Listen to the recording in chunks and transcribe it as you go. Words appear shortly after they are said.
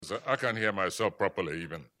because I can't hear myself properly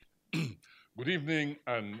even. Good evening,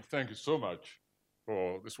 and thank you so much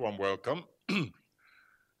for this warm welcome. It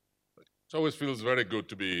always feels very good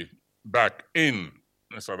to be back in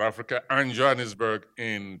South Africa and Johannesburg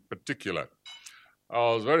in particular. I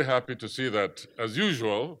was very happy to see that, as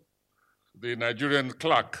usual, the Nigerian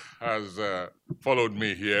clerk has followed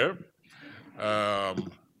me here. No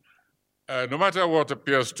matter what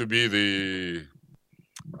appears to be the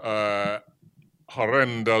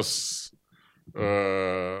horrendous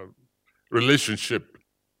relationship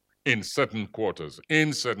in certain quarters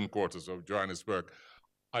of Johannesburg,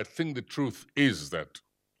 I think the truth is that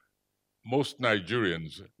most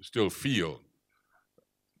Nigerians still feel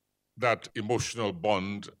that emotional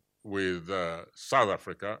bond with South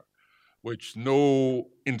Africa, which no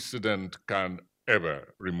incident can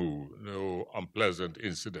ever remove, no unpleasant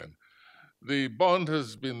incident. The bond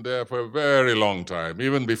has been there for a very long time,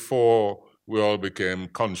 even before we all became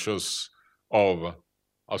conscious of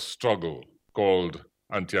a struggle called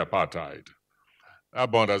anti-apartheid. Our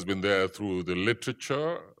bond has been there through the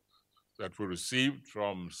literature that we received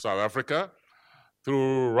from South Africa,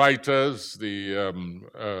 through writers, the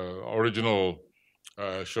original,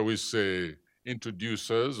 shall we say,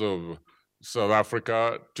 introducers of South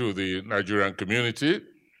Africa to the Nigerian community,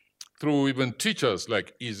 through even teachers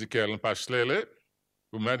like Ezekiel Mpashlele,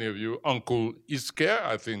 who many of you, Uncle Iske,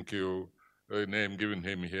 I think you, the name given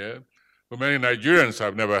him here, who many Nigerians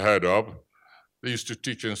have never heard of. They used to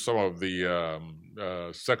teach in some of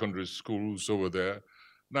the secondary schools over there.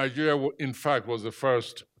 Nigeria, in fact, was the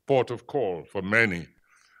first port of call for many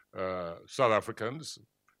South Africans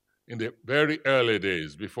in the very early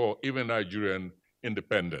days before even Nigerian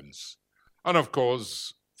independence. And of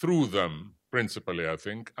course, through them, principally, I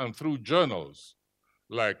think, and through journals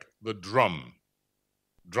like the Drum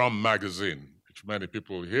magazine, which many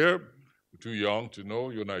people here are too young to know,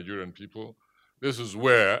 you Nigerian people. This is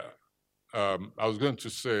where I was going to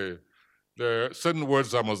say there are certain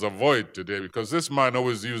words I must avoid today because this man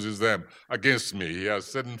always uses them against me. He has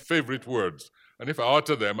certain favorite words, and if I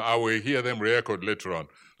utter them, I will hear them re-echoed later on.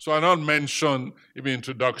 So I not mention in the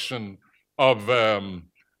introduction of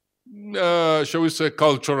shall we say,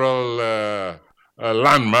 cultural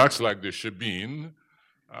landmarks like the Shebeen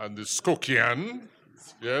and the Skokian.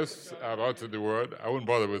 Yes, I've uttered the word. I won't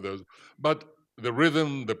bother with those. But the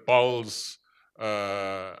rhythm, the pulse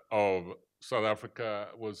of South Africa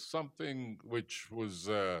was something which was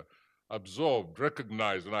absorbed,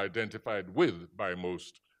 recognized, and identified with by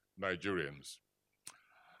most Nigerians.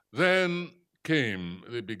 Then came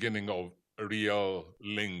the beginning of real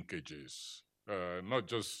linkages, not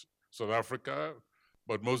just South Africa,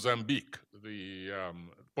 but Mozambique, the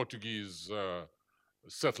Portuguese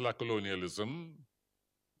settler colonialism,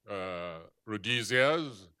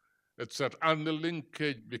 Rhodesia's, etc. And the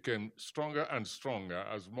linkage became stronger and stronger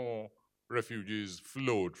as more refugees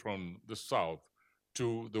flowed from the south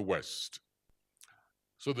to the west.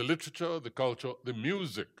 So the literature, the culture, the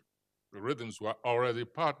music, the rhythms were already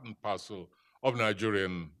part and parcel of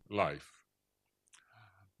Nigerian life.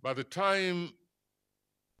 By the time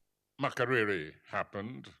Makerere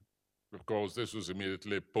happened, of course, this was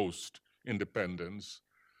immediately post-independence,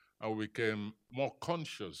 and we became more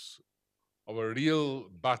conscious of a real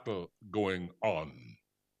battle going on.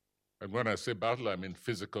 And when I say battle, I mean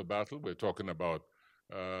physical battle. We're talking about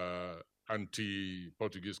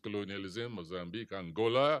anti-Portuguese colonialism, Mozambique,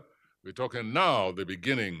 Angola. We're talking now the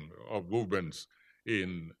beginning of movements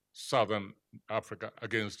in Southern Africa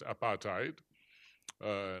against apartheid.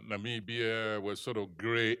 Namibia was sort of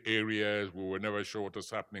gray areas. We were never sure what was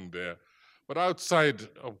happening there. But outside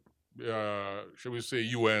of, shall we say,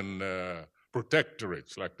 UN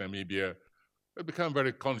protectorates like Namibia, we became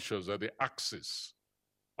very conscious that the axis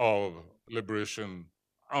of liberation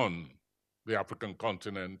on the African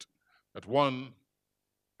continent at one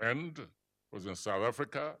end was in South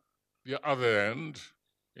Africa, the other end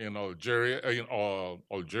in Algeria,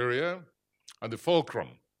 and the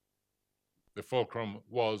fulcrum. The fulcrum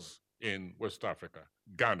was in West Africa,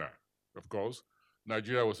 Ghana, of course.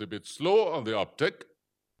 Nigeria was a bit slow on the uptick,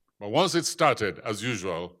 but once it started, as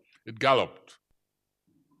usual, it galloped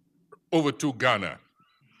over to Ghana.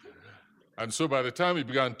 And so by the time we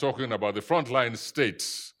began talking about the frontline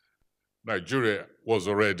states, Nigeria was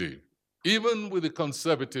already, even with the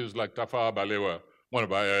conservatives like Tafawa Balewa, one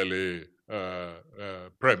of our early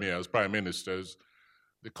premiers, prime ministers,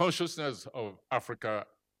 the consciousness of Africa,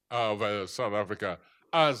 of South Africa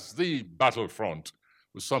as the battlefront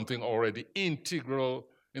was something already integral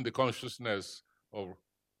in the consciousness of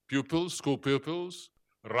pupils, school pupils,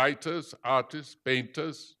 writers, artists,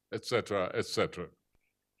 painters, etc., etc.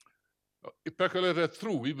 It percolated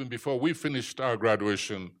through even before we finished our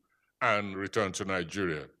graduation and returned to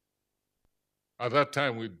Nigeria. At that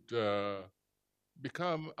time, we'd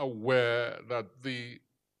become aware that the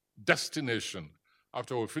destination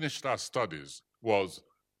after we finished our studies was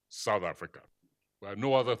South Africa. We had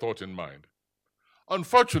no other thought in mind.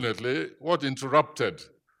 Unfortunately, what interrupted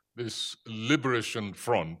this liberation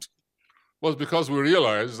front was because we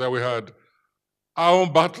realized that we had our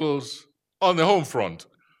own battles on the home front.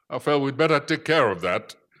 I felt we'd better take care of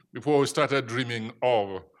that before we started dreaming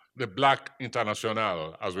of the Black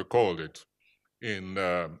International, as we called it, in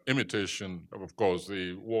imitation of course,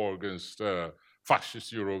 the war against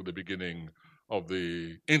fascist Europe, the beginning of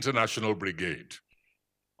the International Brigade.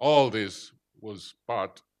 All this was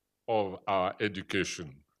part of our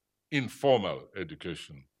education, informal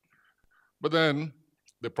education. But then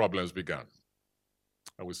the problems began.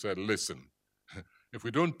 And we said, listen, if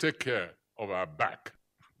we don't take care of our back,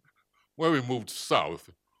 when we moved south,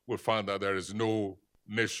 we'll find that there is no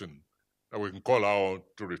nation that we can call our own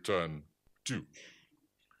to return to.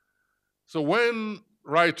 So when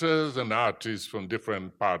writers and artists from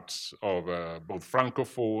different parts of both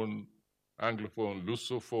Francophone, Anglophone,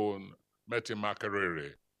 Lusophone met in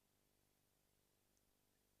Makerere,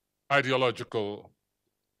 ideological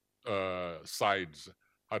sides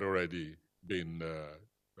had already been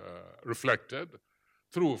reflected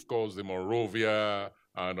through, of course, the Monrovia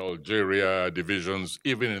and Algeria divisions,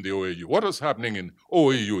 even in the OAU. What was happening in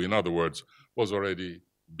OAU, in other words, was already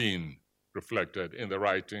being reflected in the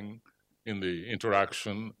writing, in the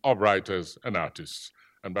interaction of writers and artists.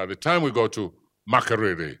 And by the time we got to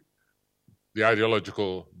Makerere, the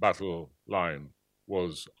ideological battle line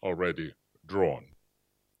was already drawn.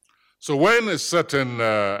 So when a certain,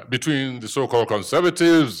 between the so-called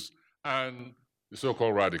conservatives and the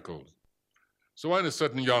so-called radicals, so when a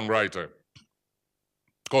certain young writer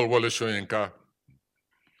called Wole Soyinka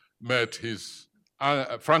met his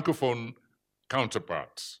Francophone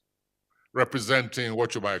counterparts, representing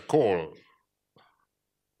what you might call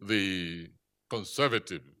the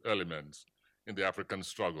conservative elements in the African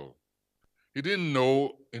struggle, he didn't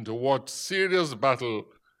know into what serious battle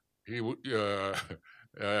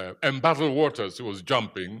embattled waters he was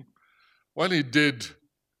jumping when he did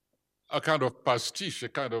a kind of pastiche, a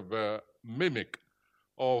kind of mimic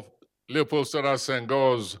of Leopold Sedar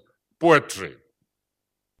Senghor's poetry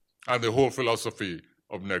and the whole philosophy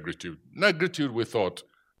of negritude. Negritude, we thought,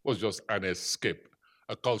 was just an escape,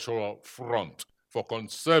 a cultural front for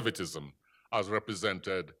conservatism as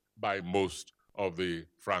represented by most of the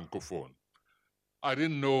Francophone. I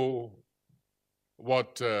didn't know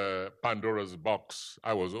what Pandora's box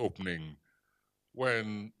I was opening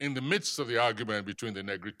when, in the midst of the argument between the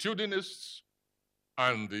negritudionists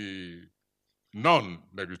and the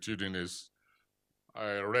non-negritudionists,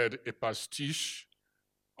 I read a pastiche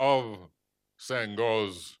of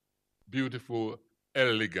Senghor's beautiful,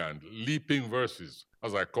 elegant, leaping verses,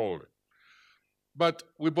 as I call it. But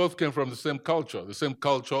we both came from the same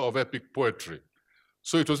culture of epic poetry.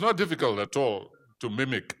 So it was not difficult at all to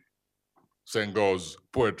mimic Senghor's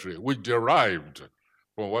poetry, which derived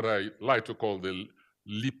from what I like to call the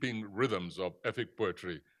leaping rhythms of epic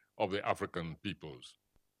poetry of the African peoples.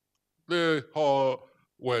 They all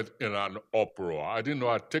went in an uproar. I didn't know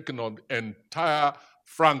I'd taken on the entire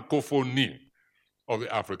Francophonie of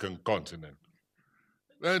the African continent.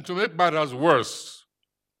 Then to make matters worse,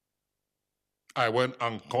 I went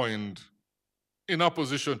and coined, in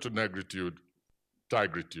opposition to negritude,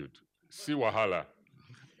 tigritude. See wahala.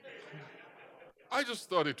 I just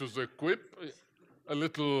thought it was a quip, a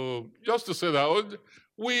little, just to say that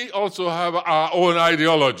we also have our own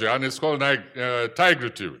ideology, and it's called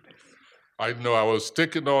tigritude. I know I was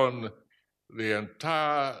taking on the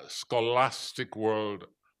entire scholastic world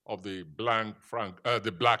of the Black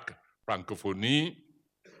Francophonie.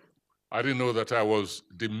 I didn't know that I was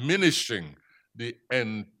diminishing the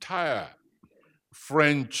entire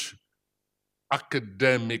French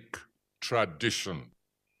academic tradition,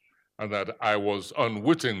 and that I was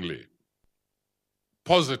unwittingly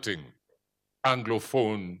positing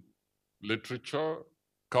Anglophone literature,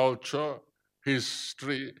 culture,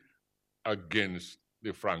 history against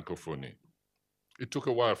the Francophonie. It took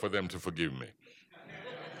a while for them to forgive me.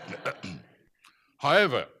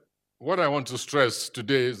 However, what I want to stress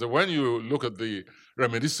today is that when you look at the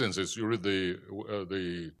reminiscences, you read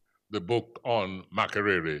the book on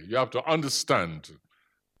Makerere, you have to understand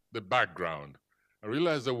the background. I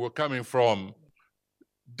realized that we're coming from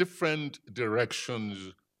different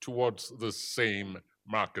directions towards the same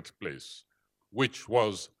marketplace, which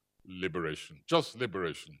was liberation, just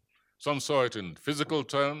liberation. Some saw it in physical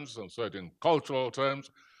terms, some saw it in cultural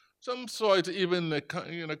terms, Some saw it even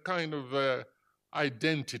in a kind of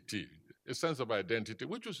identity, a sense of identity,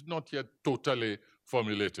 which was not yet totally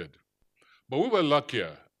formulated. But we were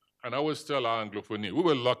luckier, and I always tell our Anglophonie, we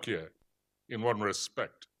were luckier in one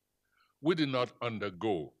respect. We did not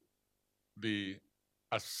undergo the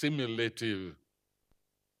assimilative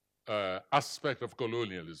aspect of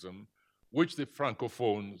colonialism which the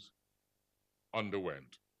Francophones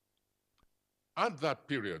underwent. At that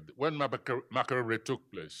period, when Makerere took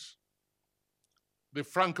place, the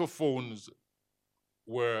Francophones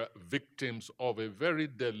were victims of a very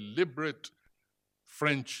deliberate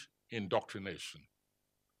French indoctrination.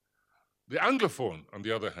 The Anglophone, on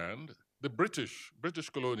the other hand, the British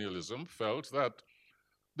colonialism felt that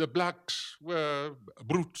the blacks were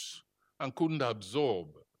brutes and couldn't absorb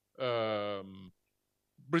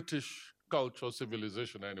British culture,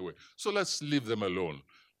 civilization anyway. So let's leave them alone.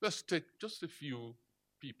 Let's take just a few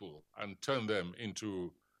people and turn them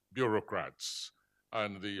into bureaucrats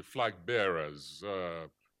and the flag bearers,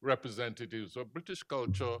 representatives of British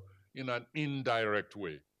culture in an indirect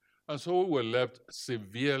way. And so we were left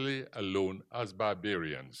severely alone as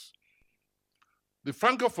barbarians. The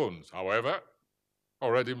Francophones, however,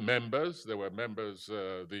 already members, there were members,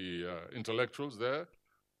 the intellectuals there,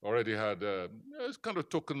 already had kind of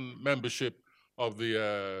token membership of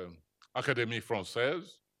the Académie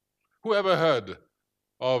Française. Who ever heard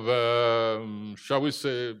of, shall we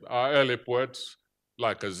say, our early poets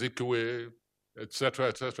like Azikiwe,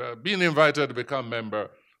 etc., being invited to become member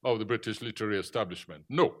of the British literary establishment?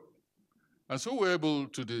 No. And so we're able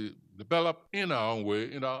to develop in our own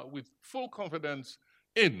way, with full confidence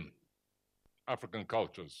in African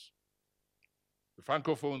cultures. The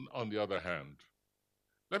Francophone, on the other hand,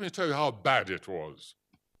 let me tell you how bad it was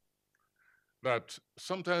that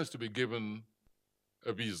sometimes to be given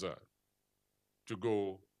a visa to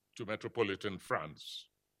go to metropolitan France,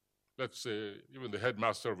 let's say even the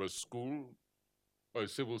headmaster of a school or a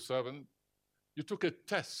civil servant, you took a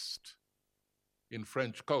test in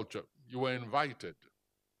French culture. You were invited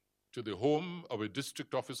to the home of a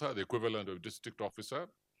district officer, the equivalent of a district officer,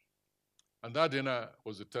 and that dinner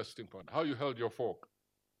was a testing point. How you held your fork,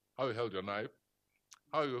 how you held your knife,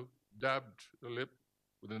 how you dabbed the lip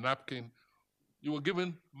with a napkin. You were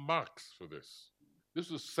given marks for this. This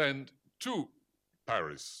was sent to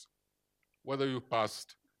Paris, whether you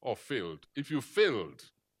passed or failed. If you failed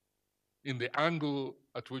in the angle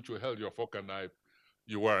at which you held your fork and knife,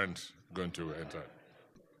 you weren't going to enter.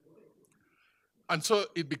 And so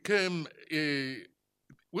it became we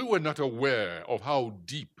were not aware of how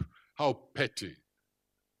deep, how petty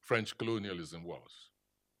French colonialism was.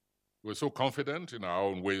 We were so confident in our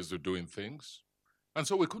own ways of doing things. And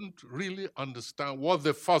so we couldn't really understand what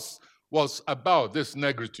the fuss was about, this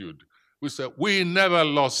negritude. We said, we never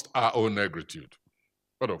lost our own negritude.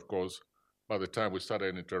 But of course, by the time we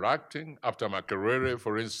started interacting, after Makerere,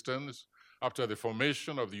 for instance, after the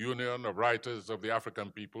formation of the Union of Writers of the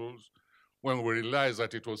African Peoples, when we realized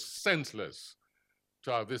that it was senseless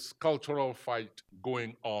to have this cultural fight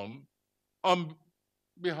going on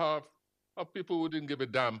behalf of people who didn't give a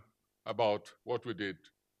damn about what we did,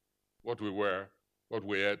 what we were, what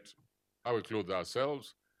we ate, how we clothed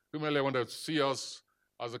ourselves. Who merely wanted to see us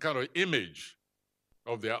as a kind of image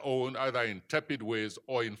of their own, either in tepid ways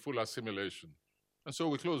or in full assimilation. And so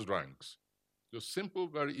we closed ranks. Just simple,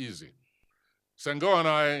 very easy. Senghor and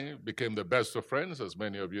I became the best of friends, as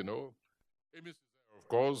many of you know. Amy, of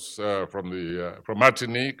course, from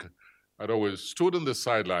Martinique, had always stood on the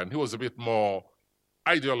sideline. He was a bit more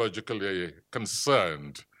ideologically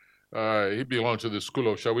concerned. He belonged to the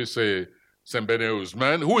school of, shall we say, Sembene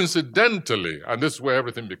Ousmane, who incidentally, and this is where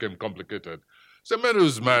everything became complicated, Sembene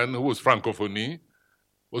Ousmane, who was Francophonie,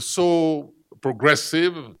 was so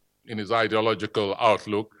progressive in his ideological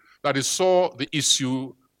outlook that he saw the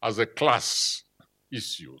issue as a class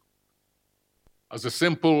issue, as a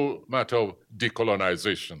simple matter of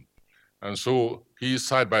decolonization. And so he,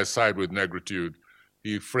 side by side with negritude,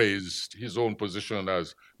 he phrased his own position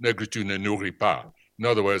as negritude ne nourrit pas. In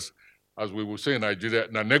other words, as we would say in Nigeria,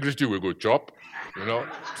 now negritude will go chop,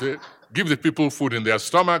 say, give the people food in their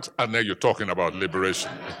stomachs, and then you're talking about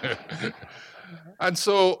liberation. And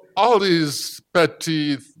so all these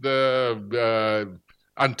petty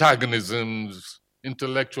antagonisms,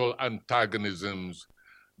 intellectual antagonisms,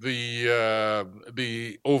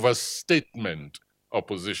 the overstatement of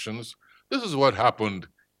positions, this is what happened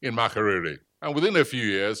in Makerere. And within a few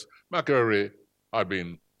years, Makerere had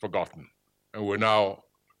been forgotten. And we're now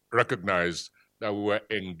recognized that we were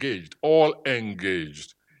engaged, all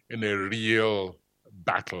engaged in a real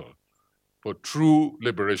battle for true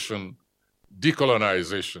liberation,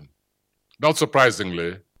 decolonization. Not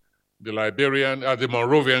surprisingly, the the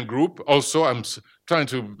Monrovian group. Also, I'm trying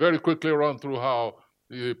to very quickly run through how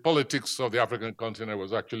the politics of the African continent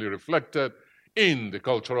was actually reflected in the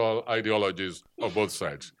cultural ideologies of both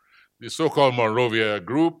sides. The so-called Monrovia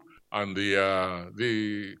group and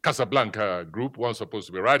the Casablanca group, one supposed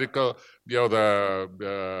to be radical, the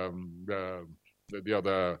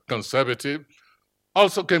other conservative,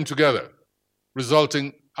 also came together,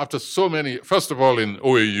 resulting after so many, first of all in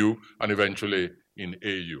OAU and eventually in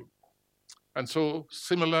AU. And so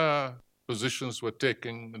similar positions were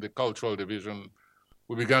taken in the cultural division.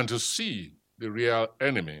 We began to see the real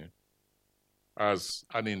enemy as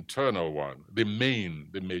an internal one, the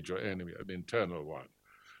major enemy, an internal one.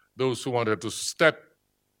 Those who wanted to step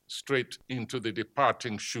straight into the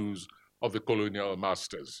departing shoes of the colonial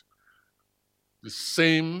masters. The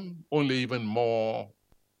same, only even more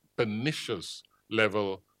pernicious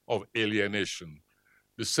level of alienation.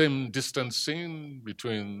 The same distancing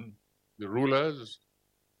between the rulers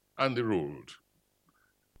and the ruled.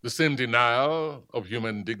 The same denial of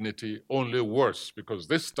human dignity, only worse, because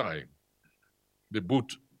this time the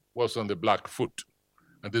boot was on the black foot.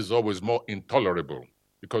 And this is always more intolerable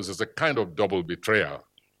because it's a kind of double betrayal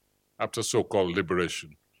after so-called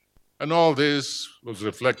liberation. And all this was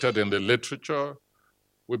reflected in the literature.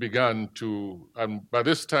 We began to, and by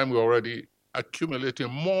this time we were already accumulating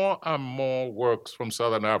more and more works from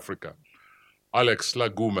Southern Africa. Alex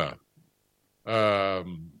Laguma,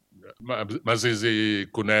 Mazizi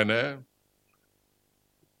Kunene,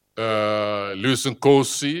 Louis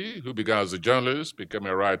Nkosi, who began as a journalist, became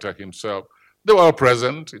a writer himself. They were all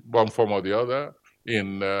present in one form or the other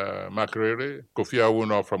in Makerere. Kofi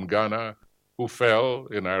Awuno from Ghana, who fell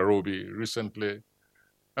in Nairobi recently.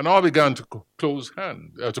 And all began to close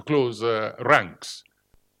ranks.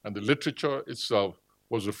 And the literature itself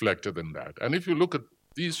was reflected in that. And if you look at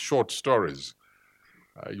these short stories,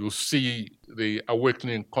 you'll see the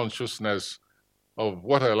awakening consciousness of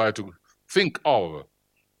what I like to think of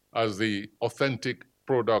as the authentic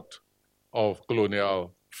product of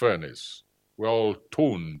colonial furnace. We're all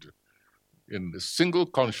toned in the single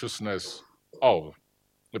consciousness of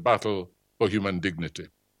the battle for human dignity.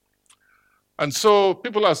 And so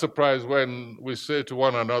people are surprised when we say to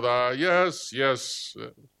one another, yes,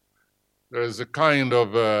 there is a kind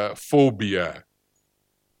of phobia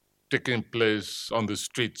taking place on the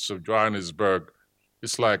streets of Johannesburg.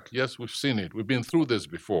 It's like, yes, we've seen it. We've been through this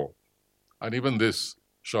before. And even this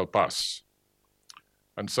shall pass.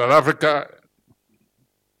 And South Africa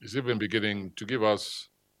is even beginning to give us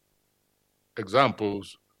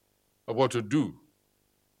examples of what to do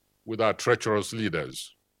with our treacherous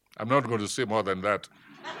leaders. I'm not going to say more than that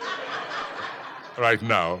right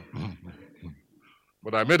now.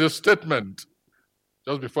 But I made a statement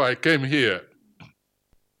just before I came here,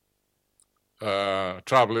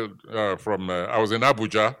 traveling I was in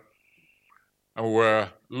Abuja, and we were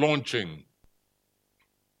launching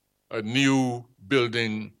a new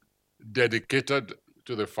building dedicated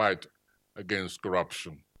to the fight against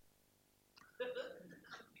corruption.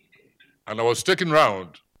 And I was taken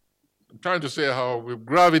around, trying to say how we've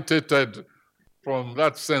gravitated from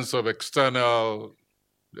that sense of external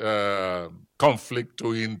conflict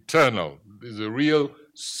to internal. There's a real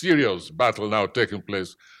serious battle now taking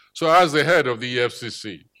place. So as the head of the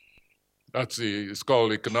EFCC, it's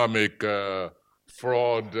called economic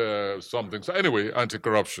fraud something. So anyway,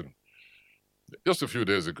 anti-corruption. Just a few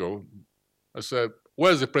days ago, I said,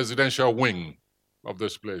 where's the presidential wing of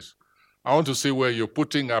this place? I want to see where you're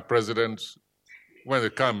putting our presidents when they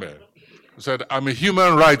come here. I said, I'm a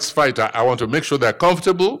human rights fighter. I want to make sure they're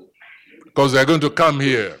comfortable because they're going to come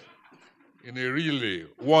here in a relay,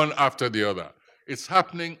 one after the other. It's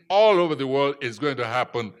happening all over the world. It's going to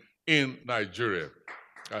happen in Nigeria.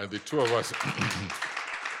 And the two of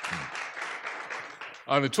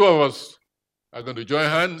us are going to join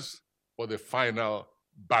hands for the final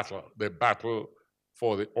battle, the battle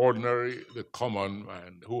for the ordinary, the common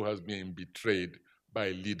man who has been betrayed by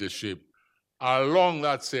leadership along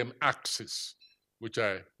that same axis which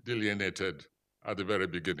I delineated at the very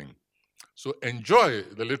beginning. So enjoy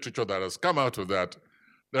the literature that has come out of that.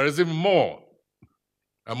 There is even more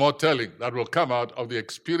and more telling that will come out of the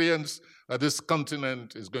experience that this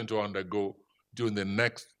continent is going to undergo during the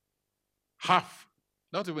next half,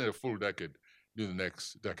 not even a full decade, during the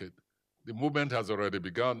next decade. The movement has already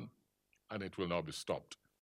begun, and it will not be stopped.